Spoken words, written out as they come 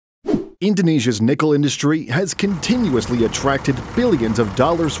Indonesia's nickel industry has continuously attracted billions of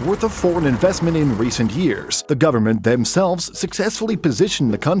dollars worth of foreign investment in recent years. The government themselves successfully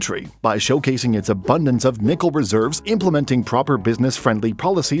positioned the country by showcasing its abundance of nickel reserves, implementing proper business-friendly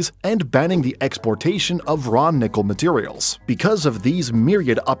policies, and banning the exportation of raw nickel materials. Because of these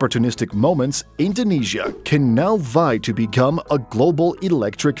myriad opportunistic moments, Indonesia can now vie to become a global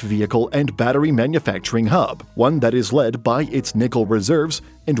electric vehicle and battery manufacturing hub, one that is led by its nickel reserves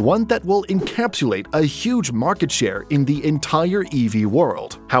and one that will encapsulate a huge market share in the entire EV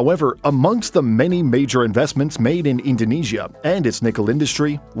world. However, amongst the many major investments made in Indonesia and its nickel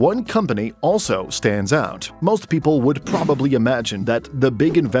industry, one company also stands out. Most people would probably imagine that the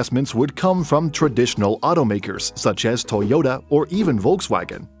big investments would come from traditional automakers such as Toyota or even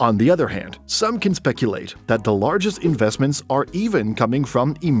Volkswagen. On the other hand, some can speculate that the largest investments are even coming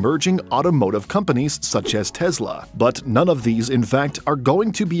from emerging automotive companies such as Tesla. But none of these, in fact, are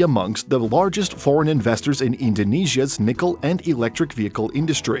going to be amongst the largest foreign investors in Indonesia's nickel and electric vehicle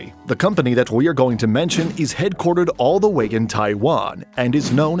industry. The company that we are going to mention is headquartered all the way in Taiwan and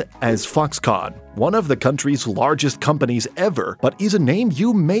is known as Foxconn, one of the country's largest companies ever, but is a name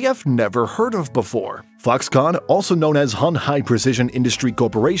you may have never heard of before. Foxconn, also known as Han High Precision Industry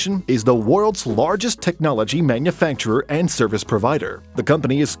Corporation, is the world's largest technology manufacturer and service provider. The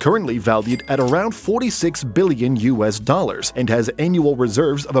company is currently valued at around $46 billion and has annual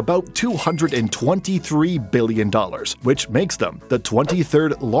reserves of about $223 billion, which makes them the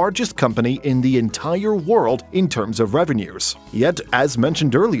 23rd largest company in the entire world in terms of revenues. Yet, as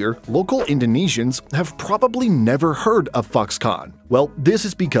mentioned earlier, local Indonesians have probably never heard of Foxconn. Well, this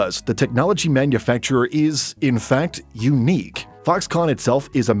is because the technology manufacturer is, in fact, unique. Foxconn itself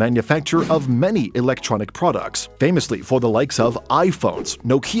is a manufacturer of many electronic products, famously for the likes of iPhones,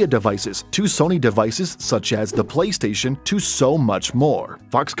 Nokia devices, to Sony devices such as the PlayStation, to so much more.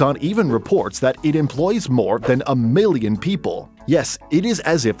 Foxconn even reports that it employs more than 1 million people. Yes, it is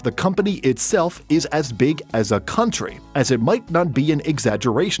as if the company itself is as big as a country, as it might not be an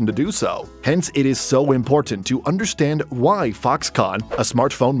exaggeration to do so. Hence, it is so important to understand why Foxconn, a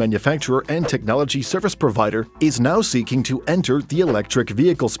smartphone manufacturer and technology service provider, is now seeking to enter the electric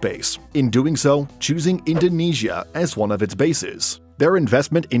vehicle space, in doing so, choosing Indonesia as one of its bases. Their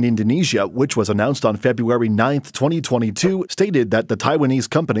investment in Indonesia, which was announced on February 9, 2022, stated that the Taiwanese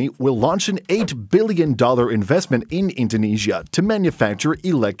company will launch an $8 billion investment in Indonesia to manufacture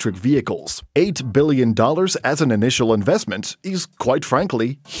electric vehicles. $8 billion as an initial investment is, quite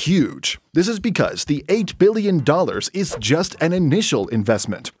frankly, huge. This is because the $8 billion is just an initial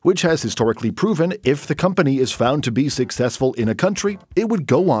investment, which has historically proven if the company is found to be successful in a country, it would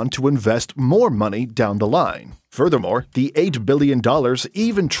go on to invest more money down the line. Furthermore, the $8 billion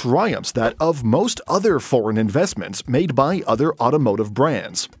even triumphs that of most other foreign investments made by other automotive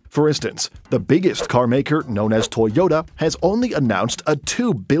brands. For instance, the biggest car maker, known as Toyota, has only announced a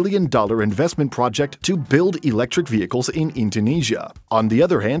 $2 billion investment project to build electric vehicles in Indonesia. On the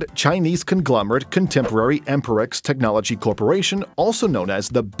other hand, Chinese conglomerate Contemporary Amperex Technology Corporation, also known as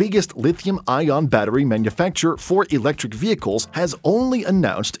the biggest lithium-ion battery manufacturer for electric vehicles, has only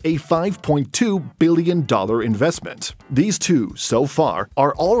announced a $5.2 billion investment. These two, so far,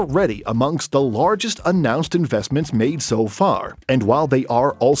 are already amongst the largest announced investments made so far, and while they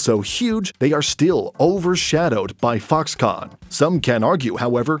are also huge, they are still overshadowed by Foxconn. Some can argue,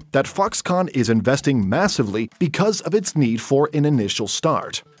 however, that Foxconn is investing massively because of its need for an initial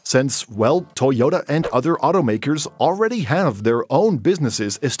start. Since, well, Toyota and other automakers already have their own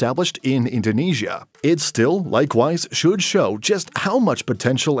businesses established in Indonesia. It still, likewise, should show just how much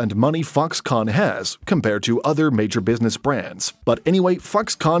potential and money Foxconn has compared to other major business brands. But anyway,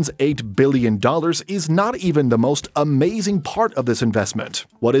 Foxconn's $8 billion is not even the most amazing part of this investment.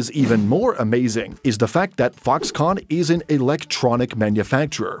 What is even more amazing is the fact that Foxconn is an electronic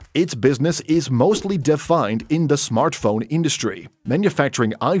manufacturer. Its business is mostly defined in the smartphone industry,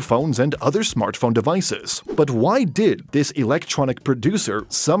 manufacturing iPhones and other smartphone devices. But why did this electronic producer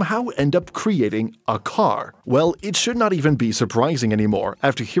somehow end up creating a car? Well, it should not even be surprising anymore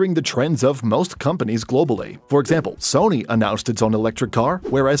after hearing the trends of most companies globally. For example, Sony announced its own electric car,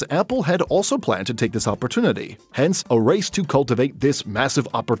 whereas Apple had also planned to take this opportunity. Hence, a race to cultivate this massive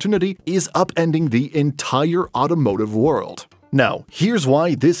opportunity is upending the entire automotive world. Now, here's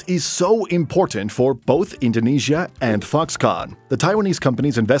why this is so important for both Indonesia and Foxconn. The Taiwanese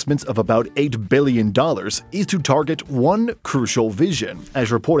company's investments of about $8 billion is to target one crucial vision,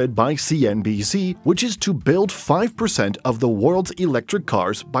 as reported by CNBC, which is to build 5% of the world's electric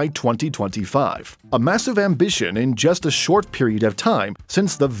cars by 2025. a massive ambition in just a short period of time,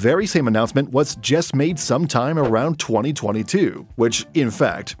 since the very same announcement was just made sometime around 2022, which in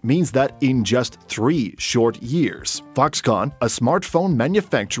fact means that in just 3 short years, Foxconn, a smartphone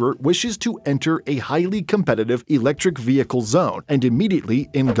manufacturer, wishes to enter a highly competitive electric vehicle zone and immediately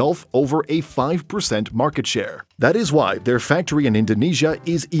engulf over a 5% market share. That is why their factory in Indonesia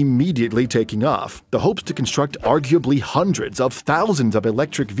is immediately taking off. The hopes to construct arguably hundreds of thousands of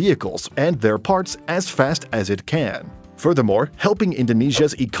electric vehicles and their parts as fast as it can. Furthermore, helping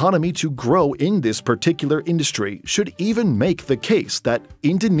Indonesia's economy to grow in this particular industry should even make the case that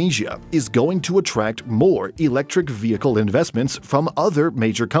Indonesia is going to attract more electric vehicle investments from other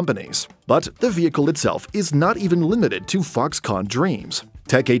major companies. But the vehicle itself is not even limited to Foxconn Dreams.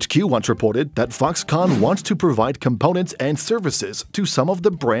 TechHQ once reported that Foxconn wants to provide components and services to some of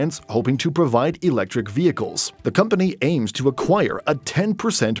the brands hoping to provide electric vehicles. The company aims to acquire a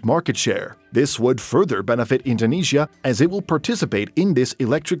 10% market share. This would further benefit Indonesia as it will participate in this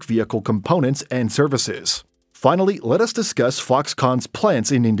electric vehicle components and services. Finally, let us discuss Foxconn's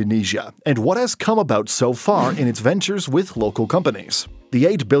plans in Indonesia and what has come about so far in its ventures with local companies. The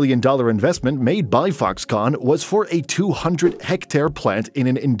 $8 billion investment made by Foxconn was for a 200-hectare plant in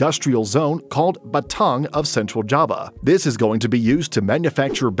an industrial zone called Batang of Central Java. This is going to be used to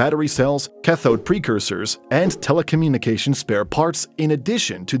manufacture battery cells, cathode precursors, and telecommunication spare parts in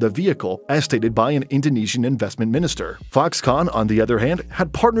addition to the vehicle, as stated by an Indonesian investment minister. Foxconn, on the other hand,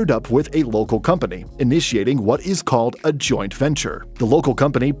 had partnered up with a local company, initiating what is called a joint venture. The local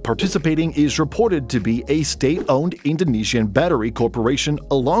company participating is reported to be a state-owned Indonesian battery corporation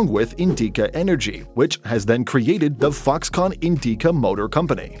along with Indika Energy, which has then created the Foxconn Indika Motor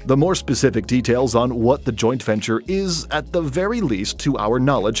Company. The more specific details on what the joint venture is, at the very least to our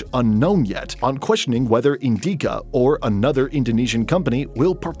knowledge, unknown yet, on questioning whether Indika or another Indonesian company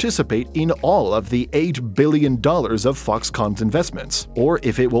will participate in all of the $8 billion of Foxconn's investments, or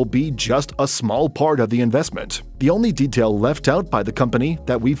if it will be just a small part of the investment. The only detail left out by the company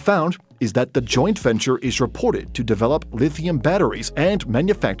that we've found is that the joint venture is reported to develop lithium batteries and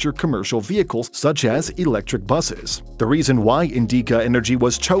manufacture commercial vehicles such as electric buses. The reason why Indika Energy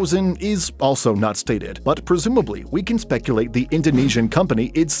was chosen is also not stated, but presumably we can speculate the Indonesian company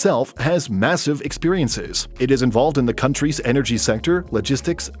itself has massive experiences. It is involved in the country's energy sector,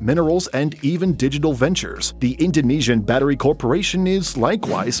 logistics, minerals, and even digital ventures. The Indonesian Battery Corporation is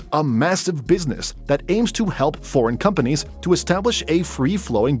likewise a massive business that aims to help foreign companies to establish a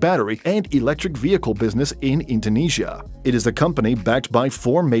free-flowing battery and electric vehicle business in Indonesia. It is a company backed by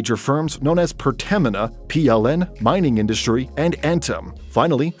 4 major firms known as Pertamina, PLN, Mining Industry, and Antam.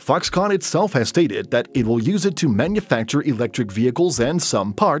 Finally, Foxconn itself has stated that it will use it to manufacture electric vehicles and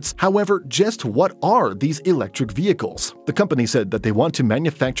some parts. However, just what are these electric vehicles? The company said that they want to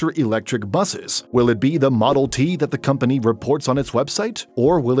manufacture electric buses. Will it be the Model T that the company reports on its website?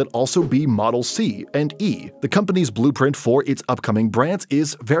 Or will it also be Model C and E? The company's blueprint for its upcoming brands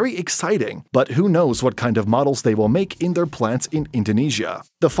is very exciting, but who knows what kind of models they will make in their plants in Indonesia.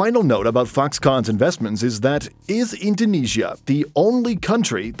 The final note about Foxconn's investments is that, is Indonesia the only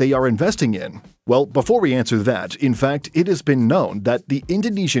country they are investing in? Well, before we answer that, in fact, it has been known that the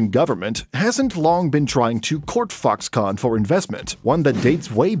Indonesian government hasn't long been trying to court Foxconn for investment, one that dates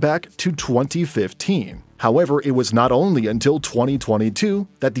way back to 2015. However, it was not only until 2022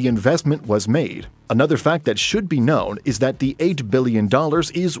 that the investment was made. Another fact that should be known is that the $8 billion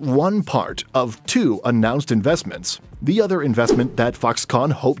is one part of 2 announced investments. The other investment that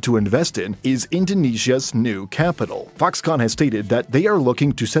Foxconn hoped to invest in is Indonesia's new capital. Foxconn has stated that they are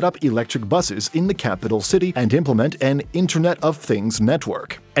looking to set up electric buses in the capital city and implement an Internet of Things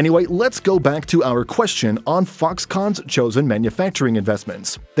network. Anyway, let's go back to our question on Foxconn's chosen manufacturing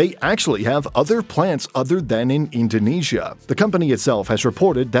investments. They actually have other plants other than in Indonesia. The company itself has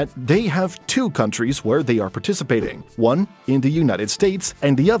reported that they have 2 countries where they are participating, one in the United States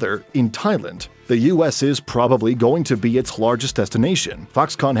and the other in Thailand. The US is probably going to be its largest destination.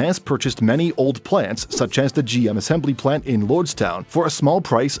 Foxconn has purchased many old plants, such as the GM assembly plant in Lordstown, for a small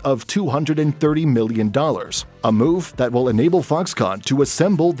price of $230 million, a move that will enable Foxconn to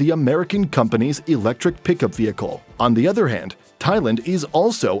assemble the American company's electric pickup vehicle. On the other hand, Thailand is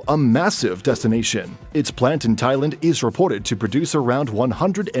also a massive destination. Its plant in Thailand is reported to produce around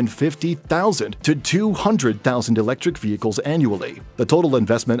 150,000 to 200,000 electric vehicles annually. The total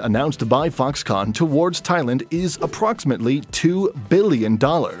investment announced by Foxconn towards Thailand is approximately $2 billion.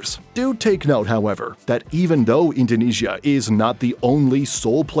 Do take note, however, that even though Indonesia is not the only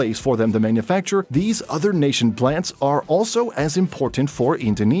sole place for them to manufacture, these other nation plants are also as important for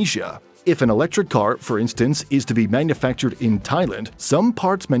Indonesia. If an electric car, for instance, is to be manufactured in Thailand, some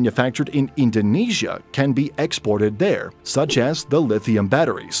parts manufactured in Indonesia can be exported there, such as the lithium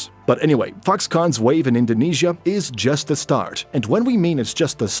batteries. But anyway, Foxconn's wave in Indonesia is just the start. And when we mean it's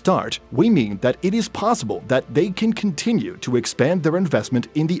just the start, we mean that it is possible that they can continue to expand their investment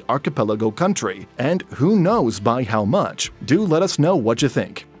in the archipelago country. And who knows by how much? Do let us know what you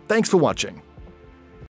think. Thanks for watching.